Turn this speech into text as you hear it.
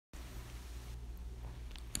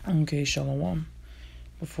Okay, shalom.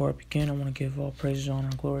 Before I begin, I want to give all praises, honor,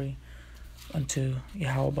 and glory unto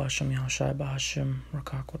YAHAWAH Ba, YAHAWASHI Ba,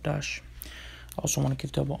 RAWCHAA QADASH. I also want to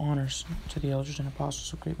give double honors to the elders and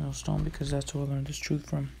apostles of Great Millstone, because that's who I learned this truth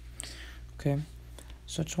from. Okay,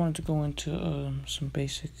 so I just wanted to go into some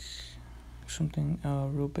basic, something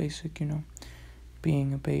real basic,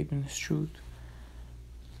 being a babe in this truth.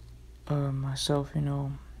 Myself,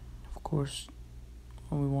 of course,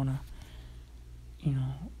 we want to,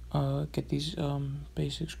 get these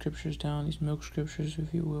basic scriptures down, these milk scriptures,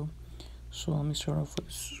 if you will. So let me start off with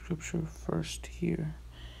the scripture first here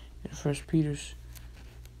in 1 Peter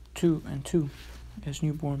 2:2. As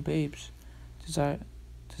newborn babes, desire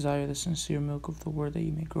the sincere milk of the word, that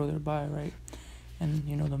you may grow thereby, right? And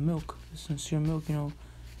the milk, the sincere milk,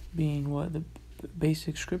 being what? The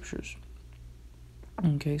basic scriptures.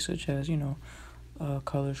 Okay, such as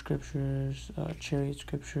color scriptures, chariot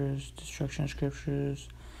scriptures, destruction scriptures.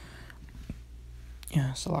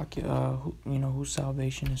 Yeah, Salakia, whose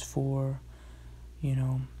salvation is for,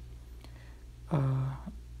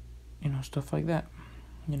 stuff like that.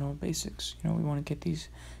 Basics. We want to get these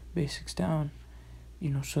basics down,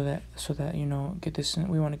 so that get this.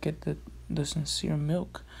 We want to get the sincere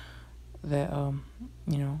milk, that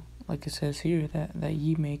like it says here, that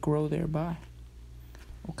ye may grow thereby.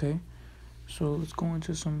 Okay, so let's go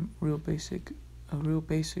into some real basic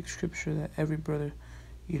scripture that every brother,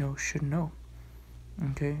 should know.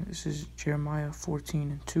 Okay, this is Jeremiah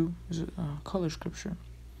 14:2. This is a color scripture.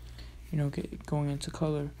 Going into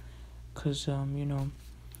color, because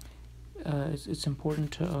it's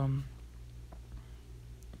important to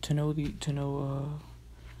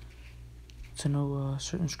know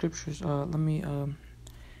certain scriptures. Let me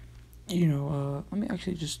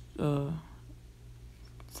actually just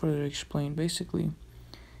further explain. Basically,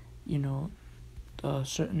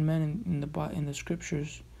 certain men in the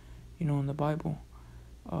scriptures, in the Bible,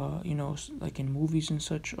 like in movies and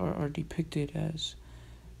such, are depicted as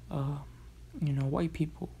white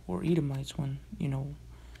people or Edomites, when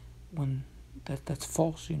that's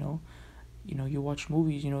false. You watch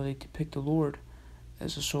movies, they depict the Lord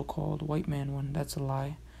as a so-called white man, when that's a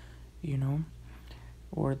lie.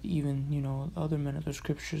 Or even other men of the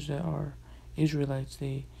scriptures that are Israelites,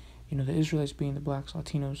 the Israelites being the blacks,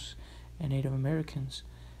 Latinos, and Native Americans,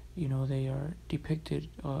 they are depicted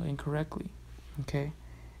incorrectly. Okay,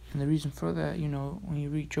 and the reason for that, when you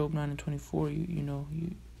read Job 9:24,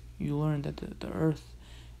 you learn that the earth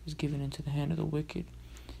is given into the hand of the wicked,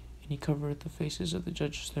 and he covereth the faces of the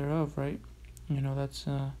judges thereof. Right? That's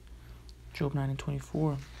Job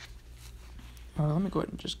 9:24. Let me go ahead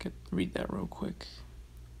and just read that real quick.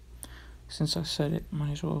 Since I said it,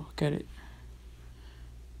 might as well get it.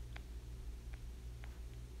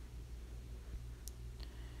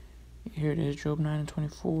 Here it is, Job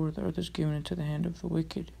 9:24. The earth is given into the hand of the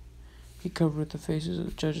wicked. He covereth the faces of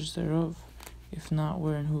the judges thereof. If not,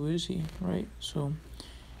 where and who is he? Right? So,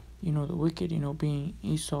 the wicked, being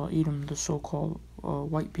Esau, Edom, the so-called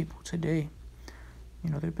white people today.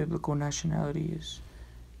 Their biblical nationality is,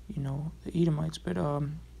 the Edomites. But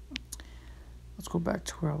let's go back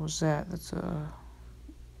to where I was at. That's a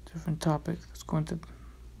different topic. Let's go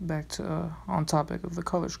back to on topic of the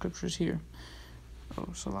color scriptures here.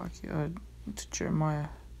 To Jeremiah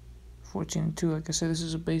 14:2. Like I said, this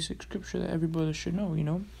is a basic scripture that every brother should know.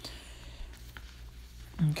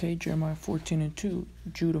 Okay, Jeremiah 14:2.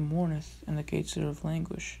 Judah mourneth, and the gates thereof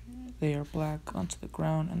languish. They are black unto the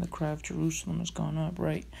ground, and the cry of Jerusalem is gone up.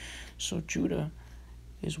 Right? So Judah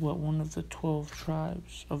is one of the 12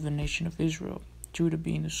 tribes of the nation of Israel. Judah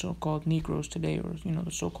being the so-called Negroes today, or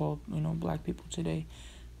the so-called black people today.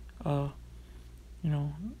 They're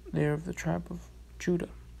of the tribe of Judah.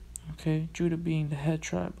 Okay, Judah being the head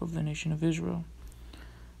tribe of the nation of Israel.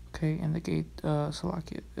 Okay, and the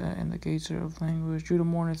and the gates are of languish. Judah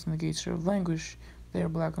mourneth, and the gates are of languish. They are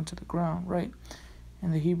black unto the ground. Right,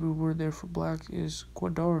 and the Hebrew word there for black is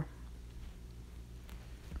quadar.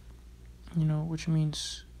 Which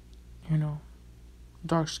means,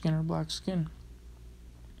 dark skin or black skin.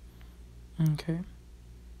 Okay,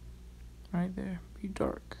 right there, be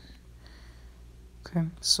dark. Okay,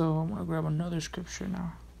 so I'm gonna grab another scripture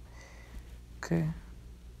now. Okay,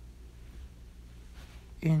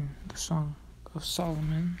 in the Song of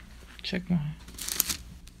Solomon, check my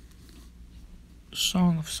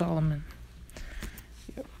Song of Solomon.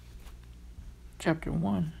 Yep. Chapter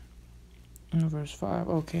 1, and verse 5.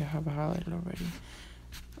 Okay, I have it highlighted already.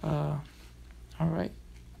 All right.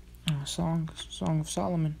 Song of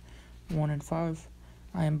Solomon 1:5.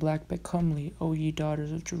 I am black but comely, O ye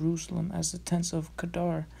daughters of Jerusalem, as the tents of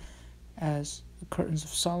Kedar, as the curtains of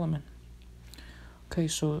Solomon. Okay,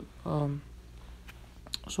 so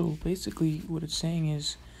basically what it's saying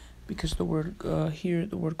is, because the word here,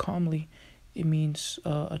 the word calmly, it means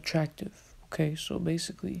attractive. Okay, so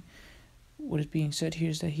basically what is being said here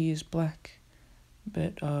is that he is black,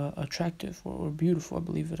 but attractive or beautiful. I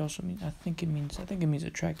believe it also means. I think it means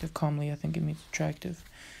attractive. Calmly, I think it means attractive.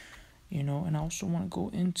 And I also want to go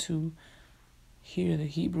into here the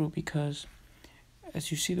Hebrew, because as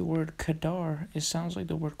you see the word kadar, it sounds like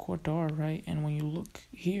the word qadar, right? And when you look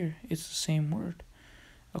here, it's the same word.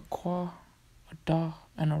 A qua, a da,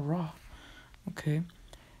 and a ra. Okay.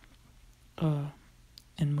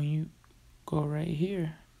 And when you go right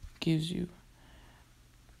here, it gives you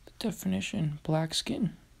the definition: black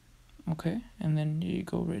skin. Okay. And then you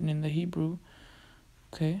go written in the Hebrew.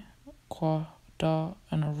 Okay. Qua, da,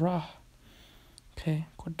 and a ra. Okay.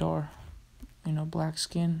 Qadar. Black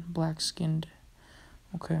skin, black skinned.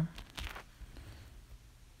 Okay.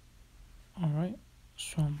 All right.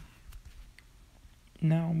 So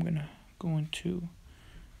now I'm gonna go into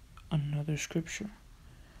another scripture,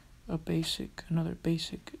 another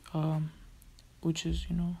basic, which is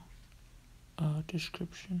a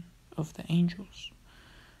description of the angels,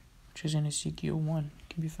 which is in Ezekiel 1. It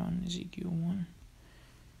can be found in Ezekiel 1.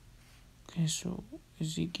 Okay, so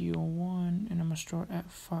Ezekiel 1, and I'm gonna start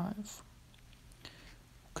at 5.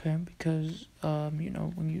 Okay, because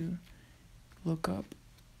when you look up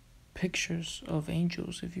pictures of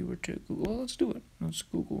angels, if you were to Google, well, let's do it. Let's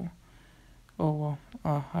Google. Oh well,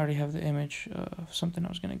 I already have the image of something I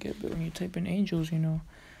was gonna get, but when you type in angels,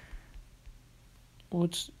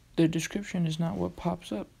 what's the description is not what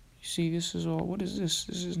pops up. You see, this is all. What is this?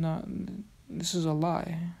 This is a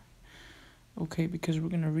lie. Okay, because we're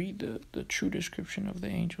gonna read the true description of the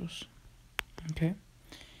angels. Okay.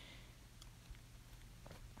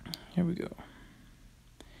 Here we go.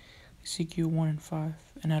 Ezekiel 1 and 5.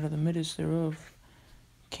 And out of the midst thereof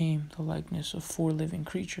came the likeness of 4 living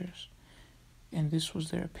creatures, and this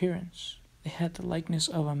was their appearance. They had the likeness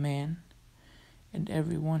of a man, and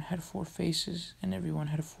every one had 4 faces, and every one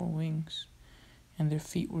had 4 wings, and their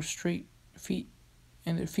feet were straight feet,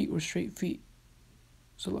 and their feet were straight feet.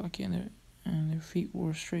 Salaki, and their feet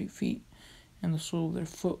were straight feet, and the sole of their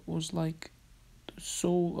foot was like the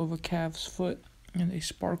sole of a calf's foot, and they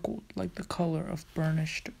sparkled like the color of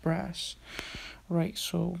burnished brass. Right,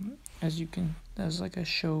 so as I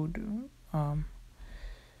showed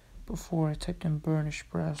before, I typed in burnished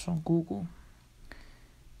brass on Google,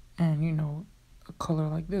 and a color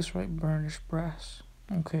like this, right? Burnished brass.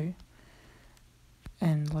 Okay.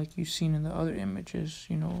 And like you've seen in the other images,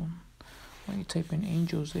 when you type in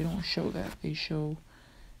angels, they don't show that. They show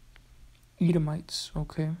Edomites.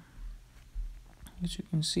 Okay. As you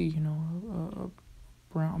can see, a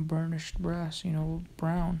brown, burnished brass,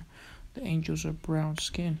 brown. The angels are brown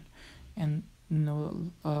skin. And,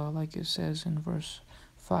 like it says in verse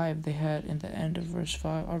 5, they had in the end of verse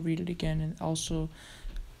 5, I'll read it again, and also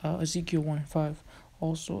Ezekiel 1 and 5,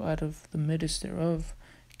 also out of the midst thereof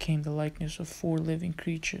came the likeness of 4 living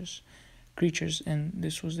creatures, and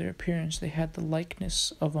this was their appearance. They had the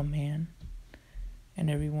likeness of a man, and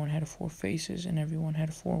every one had 4 faces, and every one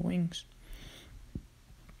had 4 wings.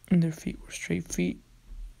 And their feet were straight feet,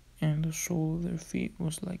 and the sole of their feet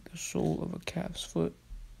was like the sole of a calf's foot,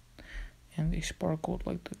 and they sparkled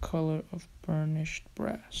like the color of burnished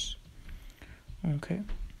brass. Okay.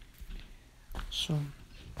 So,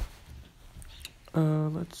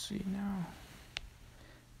 let's see now.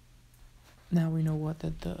 Now we know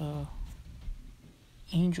that the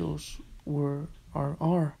angels are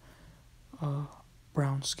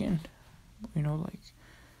brown skinned.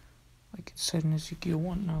 Like it said in Ezekiel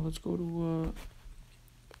 1. Now let's go to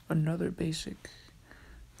another basic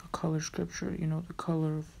color scripture. The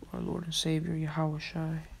color of our Lord and Savior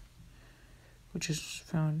YAHAWASHI, which is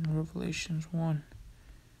found in Revelations 1.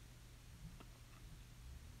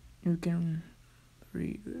 You can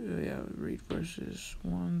read verses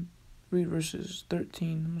 1. Read verses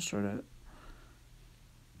 13. I'm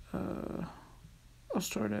gonna I'll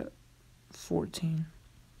start at 14.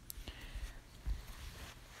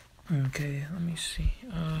 Okay, let me see.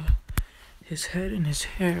 His head and his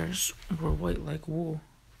hairs were white like wool,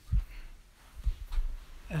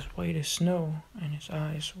 as white as snow, and his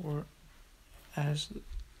eyes were as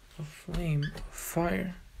a flame of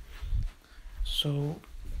fire. So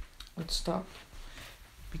let's stop,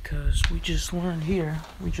 because we just read here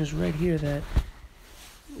that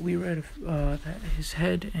that his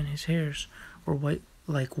head and his hairs were white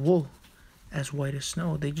like wool, as white as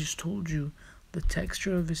snow. They just told you the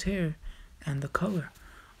texture of his hair and the color.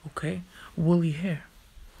 Okay, woolly hair.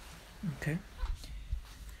 Okay.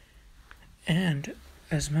 And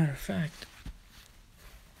as a matter of fact,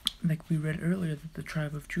 like we read earlier, that the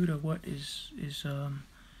tribe of Judah,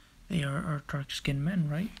 they are dark-skinned men,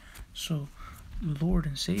 right? So the Lord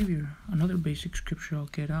and Savior, another basic scripture I'll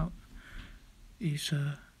get out is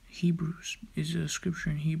Hebrews, is a scripture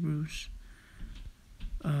in Hebrews,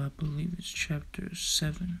 I believe it's chapter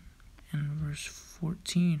 7 and verse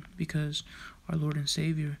 14, because our Lord and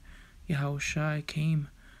Savior YAHAWASHI came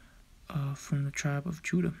from the tribe of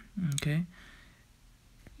Judah. Okay,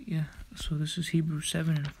 yeah, so this is Hebrews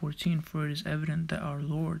 7 and 14. For it is evident that our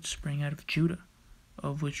Lord sprang out of Judah,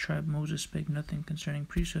 of which tribe Moses spake nothing concerning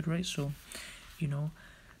priesthood, right? So, you know,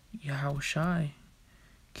 YAHAWASHI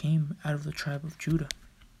came out of the tribe of Judah.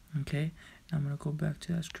 Okay, now I'm going to go back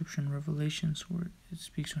to that scripture in Revelations where it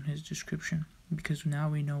speaks on his description, because now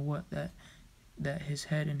we know what, that his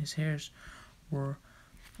head and his hairs were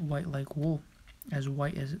white like wool, as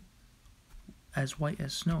white as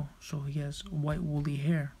snow. So he has white woolly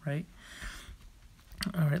hair, right?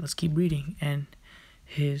 All right, let's keep reading. And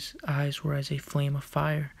his eyes were as a flame of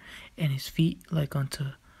fire, and his feet like unto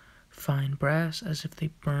fine brass, as if they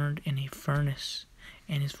burned in a furnace,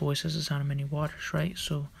 and his voice as the sound of many waters, right?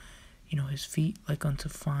 So, you know, his feet like unto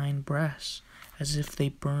fine brass, as if they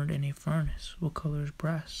burned in a furnace. What color is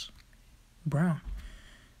brass? Brown.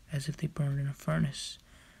 As if they burned in a furnace.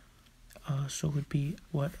 So it would be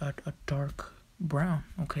what, a dark brown.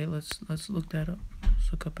 Okay, let's look that up.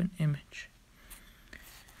 Let's look up an image.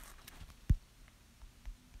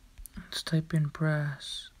 Let's type in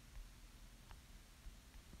brass.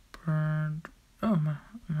 Burned. Oh,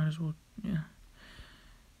 might as well. Yeah.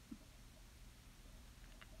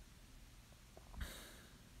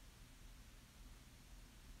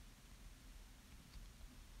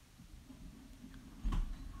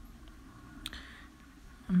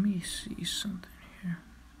 Let me see something here.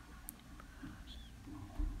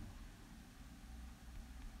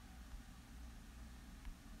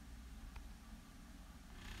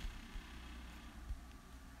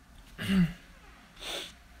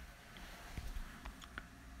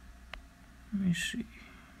 Let me see.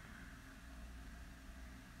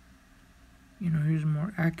 You know, here's a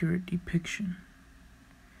more accurate depiction.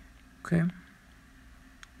 Okay.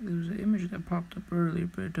 There was an image that popped up earlier,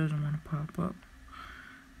 but it doesn't want to pop up.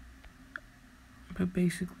 But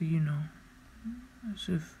basically, you know, as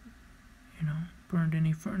if, you know, burned in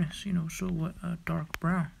a furnace, you know, so what, a dark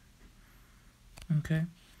brown. Okay.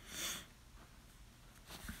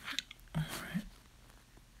 Alright.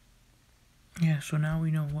 Yeah, so now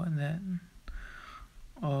we know what, that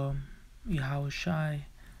YAHAWASHI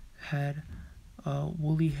had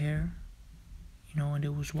woolly hair, you know, and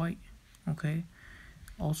it was white. Okay.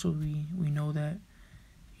 Also, we know that,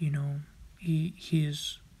 you know, he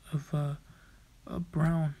is of a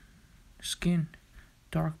brown skin,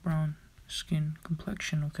 dark brown skin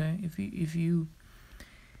complexion. Okay, if you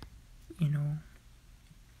know,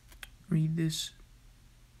 read this,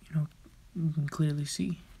 you know, you can clearly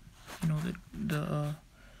see, you know, the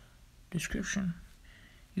description.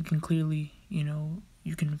 You can clearly, you know,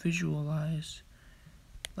 you can visualize,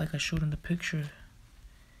 like I showed in the picture,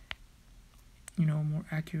 you know, more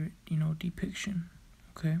accurate, you know, depiction.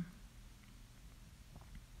 Okay,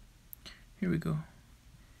 here we go.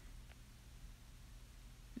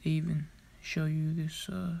 They even show you this,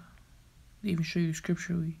 they even show you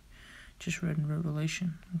scripture we just read in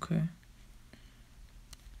Revelation. Okay.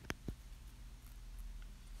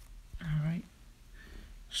 Alright.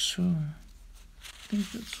 So, I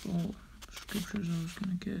think that's all the scriptures I was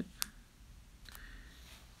going to get.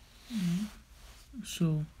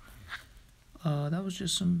 So, that was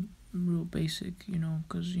just some real basic, you know,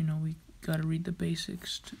 because, you know, we got to read the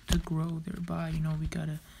basics to grow thereby. You know, we got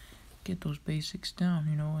to get those basics down,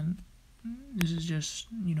 you know, and this is just,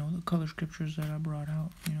 you know, the color scriptures that I brought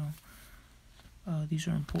out, you know. These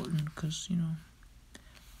are important because, you know,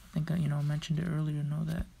 I think I mentioned it earlier, you know,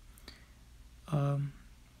 that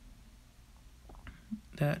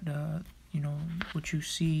you know, what you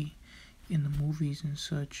see in the movies and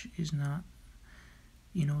such is not,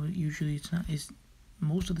 you know, usually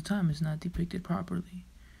most of the time it's not depicted properly.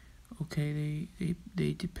 Okay,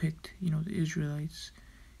 they depict, you know, the Israelites,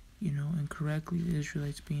 you know, incorrectly, the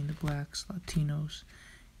Israelites being the blacks, Latinos,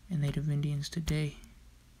 and Native Indians today.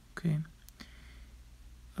 Okay.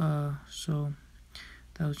 So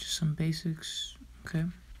that was just some basics. Okay.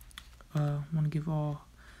 I want to give all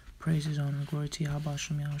praises, honor, and glory to YAHAWAH Ba,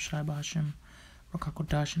 YAHAWASHI Ba, RAWCHAA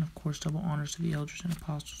QADASH, and of course double honors to the elders and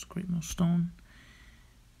apostles, great millstone,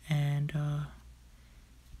 and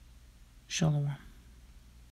Shalom.